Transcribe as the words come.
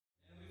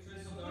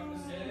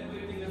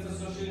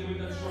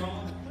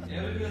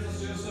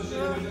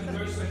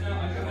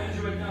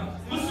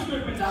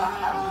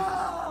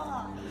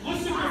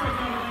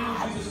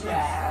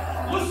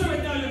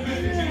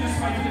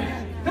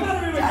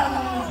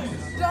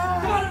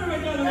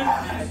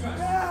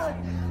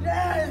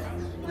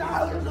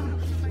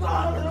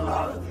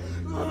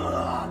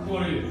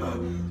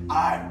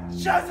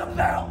Jezebel!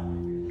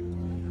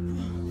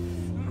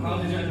 How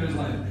did you enter his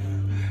life?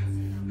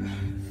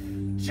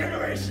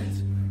 Generations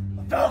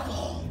of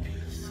alcohol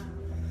abuse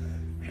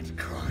and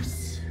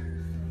curse.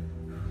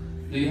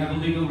 Do you have a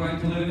legal right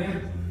to live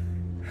here?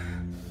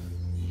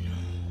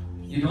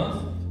 You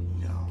don't?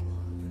 No.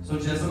 So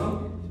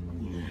Jezebel?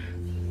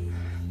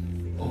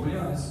 Open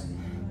your eyes.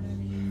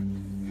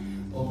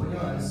 Open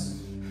your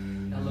eyes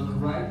and look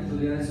right into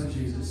the eyes of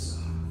Jesus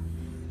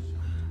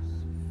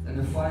and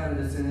the fire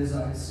that's in his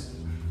eyes.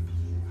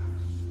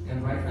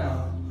 And right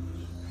now,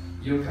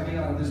 you're coming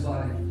out of this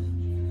body.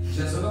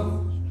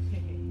 Jezebel,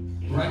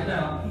 right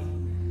now,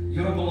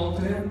 you don't belong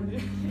to him.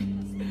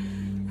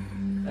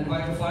 And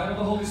by the fire of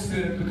the Holy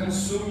Spirit to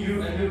consume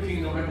you and your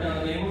kingdom right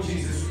now in the name of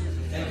Jesus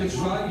and to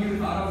drive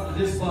you out of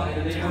this body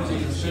in the name of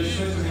Jesus. Just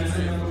stretch your hands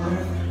right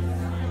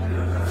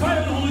now. Fire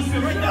of the Holy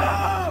Spirit right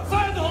now.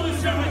 Fire of the Holy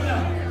Spirit right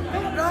now.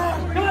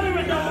 Come out of here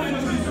right now in the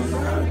name of Jesus.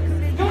 Come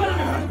out of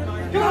here.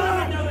 Come out of here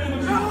right now in the name of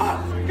Jesus.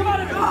 Come out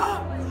of here.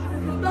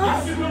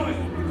 Yes, you're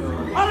going.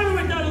 Out of here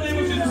right now in the name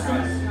of Jesus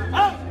Christ.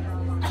 Out.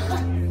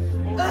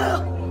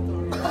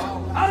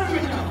 Out of here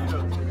right now.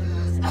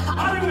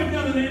 Out of here right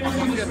now in the name of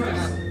Jesus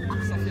Christ.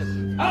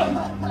 Out.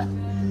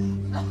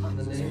 In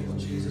the name of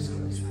Jesus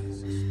Christ.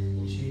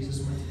 In Jesus'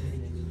 mighty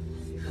name.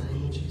 In the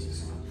name of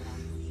Jesus.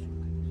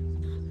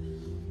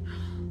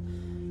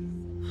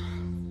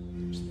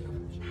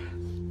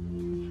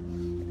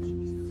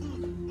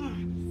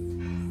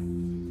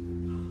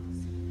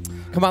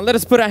 Come on, let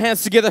us put our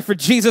hands together for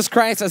Jesus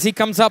Christ as he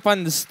comes up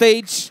on the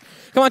stage.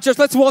 Come on, church,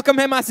 let's welcome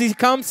him as he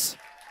comes.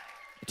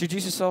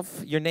 Introduce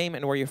yourself, your name,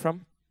 and where you're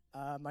from.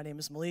 My name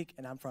is Malik,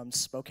 and I'm from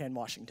Spokane,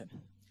 Washington.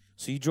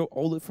 So you drove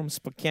all the way from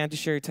Spokane to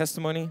share your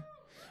testimony?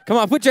 Come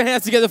on, put your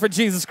hands together for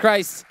Jesus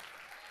Christ.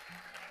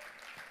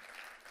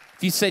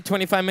 If you say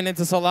 25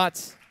 minutes is a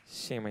lot,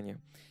 shame on you.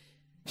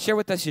 Share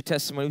with us your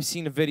testimony. We've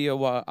seen a video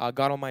what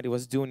God Almighty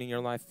was doing in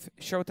your life.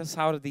 Share with us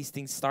how these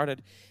things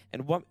started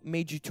and what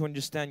made you to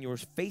understand you were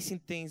facing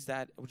things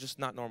that were just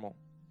not normal.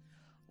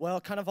 Well,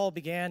 it kind of all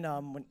began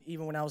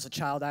even when I was a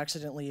child. I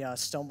accidentally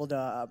stumbled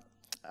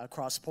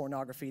across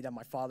pornography that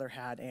my father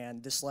had,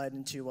 and this led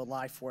into a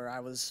life where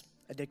I was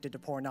addicted to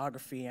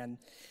pornography. And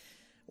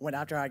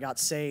after I got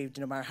saved,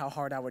 no matter how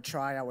hard I would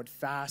try, I would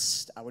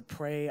fast, I would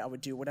pray, I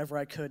would do whatever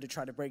I could to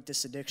try to break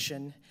this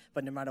addiction.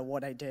 But no matter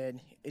what I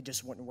did, it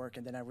just wouldn't work.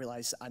 And then I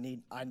realized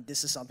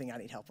this is something I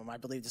need help from. I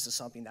believe this is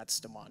something that's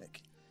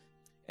demonic.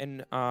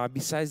 And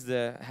besides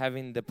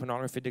having the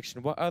pornography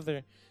addiction, what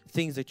other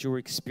things that you were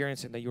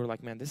experiencing that you were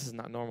like, man, this is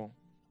not normal?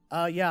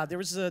 Yeah, there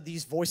was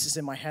these voices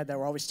in my head that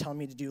were always telling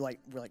me to do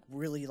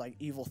really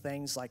evil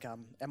things. Like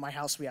at my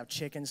house we have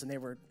chickens,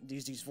 and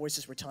these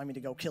voices were telling me to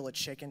go kill a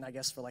chicken, I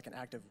guess for like an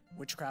act of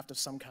witchcraft of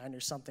some kind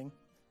or something.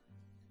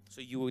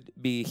 So you would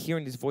be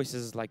hearing these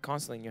voices like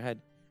constantly in your head?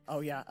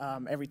 Oh yeah,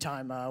 every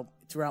time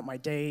throughout my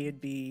day,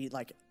 it'd be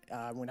like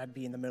when I'd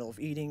be in the middle of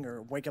eating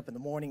or wake up in the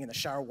morning in the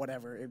shower,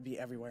 whatever, it'd be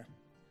everywhere.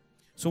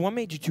 So what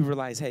made you to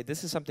realize, hey,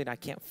 this is something I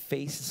can't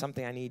face,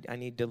 something I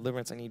need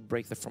deliverance, I need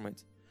breakthrough from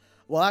it?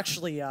 Well,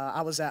 actually,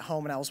 I was at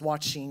home and I was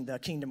watching the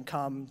Kingdom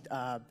Come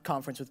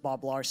conference with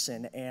Bob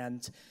Larson,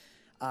 and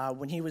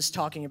when he was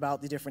talking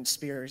about the different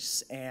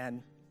spirits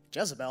and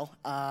Jezebel,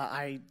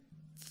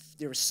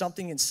 there was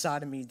something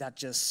inside of me that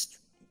just,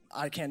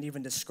 I can't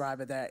even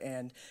describe it,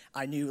 and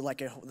I knew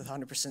like with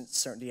 100%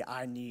 certainty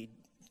I need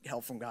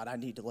help from God, I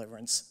need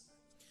deliverance.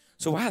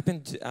 So what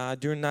happened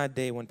during that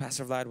day when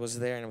Pastor Vlad was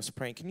there and was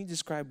praying? Can you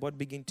describe what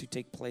began to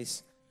take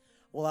place?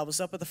 Well, I was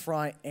up at the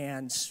front,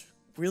 and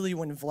really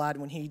when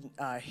he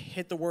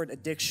hit the word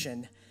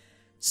addiction,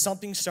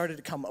 something started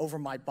to come over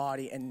my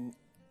body, and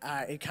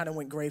it kind of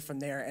went gray from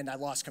there, and I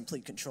lost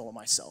complete control of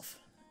myself.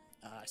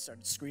 I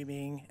started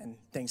screaming and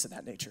things of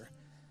that nature.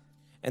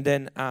 And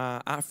then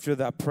after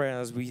that prayer,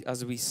 as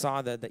we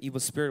saw that the evil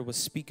spirit was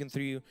speaking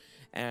through you,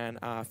 and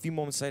a few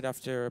moments later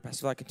after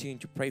Pastor Vlad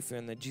continued to pray for you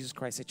and that Jesus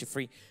Christ set you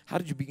free, how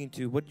did you begin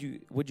to, what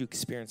did you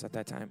experience at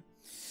that time?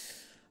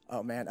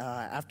 Oh man,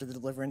 after the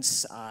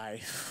deliverance, I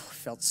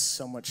felt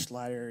so much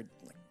lighter,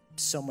 like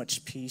so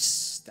much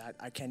peace that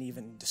I can't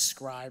even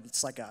describe.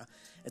 It's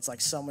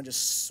like someone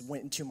just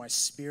went into my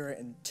spirit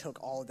and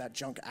took all of that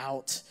junk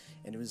out,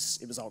 and it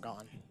was all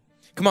gone.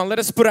 Come on, let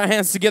us put our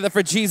hands together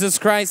for Jesus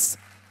Christ.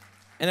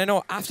 And I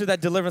know after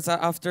that deliverance,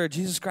 after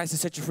Jesus Christ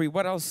has set you free,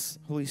 what else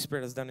Holy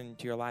Spirit has done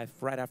into your life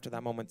right after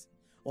that moment?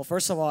 Well,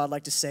 first of all, I'd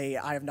like to say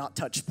I have not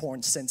touched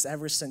porn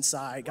ever since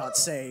I got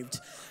saved.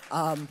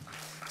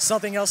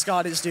 Something else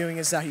God is doing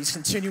is that he's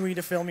continuing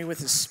to fill me with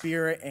his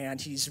spirit, and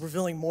he's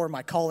revealing more of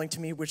my calling to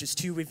me, which is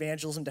to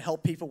evangelism, to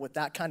help people with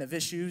that kind of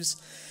issues.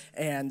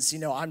 And,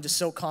 I'm just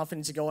so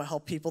confident to go and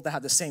help people that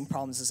have the same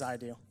problems as I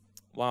do.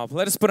 Wow.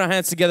 Let us put our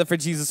hands together for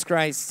Jesus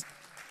Christ.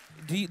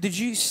 Did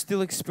you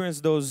still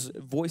experience those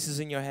voices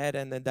in your head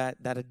and then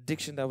that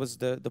addiction that was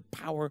the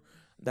power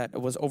that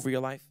was over your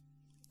life?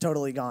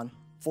 Totally gone.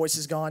 Voice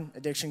is gone.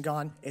 Addiction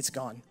gone. It's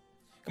gone.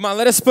 Come on,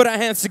 let us put our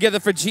hands together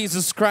for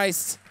Jesus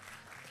Christ.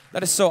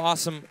 That is so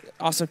awesome.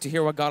 Awesome to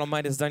hear what God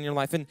Almighty has done in your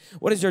life. And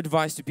what is your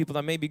advice to people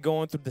that may be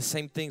going through the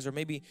same things, or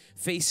maybe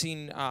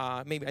facing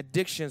maybe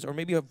addictions, or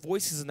maybe have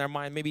voices in their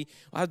mind, maybe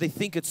how they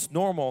think it's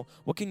normal?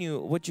 What can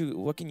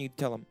you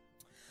tell them?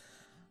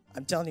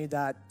 I'm telling you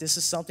that this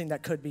is something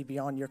that could be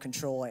beyond your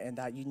control, and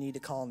that you need to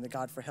call on to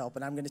God for help.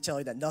 And I'm going to tell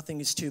you that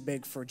nothing is too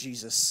big for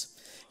Jesus.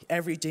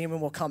 Every demon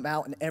will come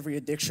out and every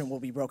addiction will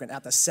be broken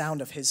at the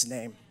sound of his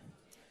name.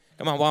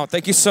 Come on, wow.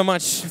 Thank you so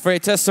much for your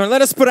testimony.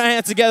 Let us put our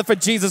hands together for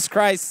Jesus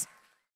Christ.